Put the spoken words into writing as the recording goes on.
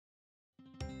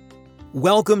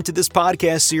Welcome to this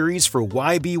podcast series for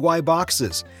YBY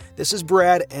Boxes. This is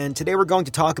Brad, and today we're going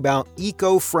to talk about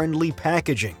eco-friendly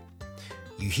packaging.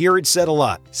 You hear it said a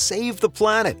lot, save the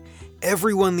planet.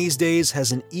 Everyone these days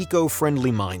has an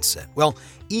eco-friendly mindset. Well,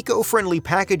 eco-friendly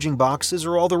packaging boxes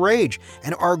are all the rage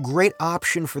and are a great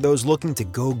option for those looking to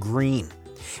go green.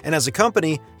 And as a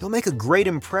company, you'll make a great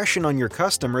impression on your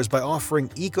customers by offering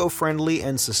eco-friendly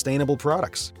and sustainable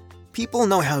products. People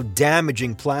know how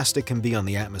damaging plastic can be on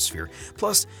the atmosphere.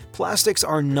 Plus, plastics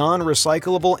are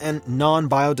non-recyclable and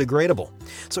non-biodegradable.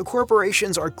 So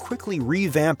corporations are quickly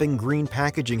revamping green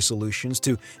packaging solutions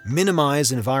to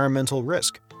minimize environmental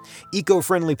risk.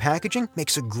 Eco-friendly packaging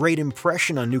makes a great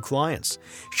impression on new clients,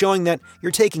 showing that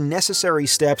you're taking necessary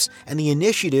steps and the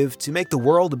initiative to make the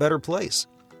world a better place.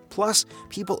 Plus,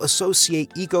 people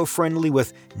associate eco-friendly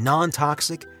with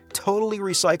non-toxic, totally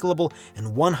recyclable, and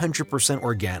 100%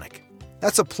 organic.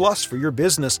 That's a plus for your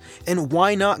business, and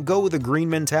why not go with a green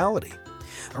mentality?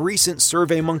 A recent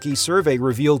SurveyMonkey survey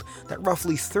revealed that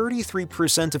roughly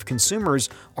 33% of consumers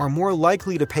are more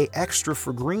likely to pay extra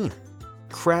for green.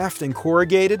 Kraft and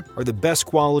corrugated are the best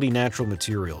quality natural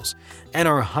materials and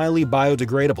are highly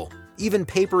biodegradable. Even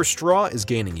paper straw is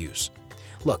gaining use.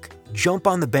 Look, jump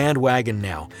on the bandwagon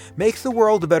now, make the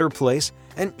world a better place,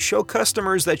 and show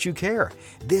customers that you care.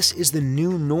 This is the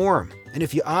new norm, and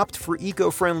if you opt for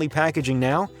eco-friendly packaging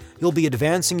now, you'll be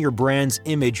advancing your brand's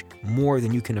image more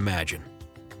than you can imagine.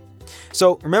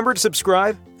 So remember to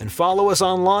subscribe and follow us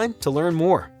online to learn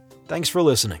more. Thanks for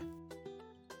listening.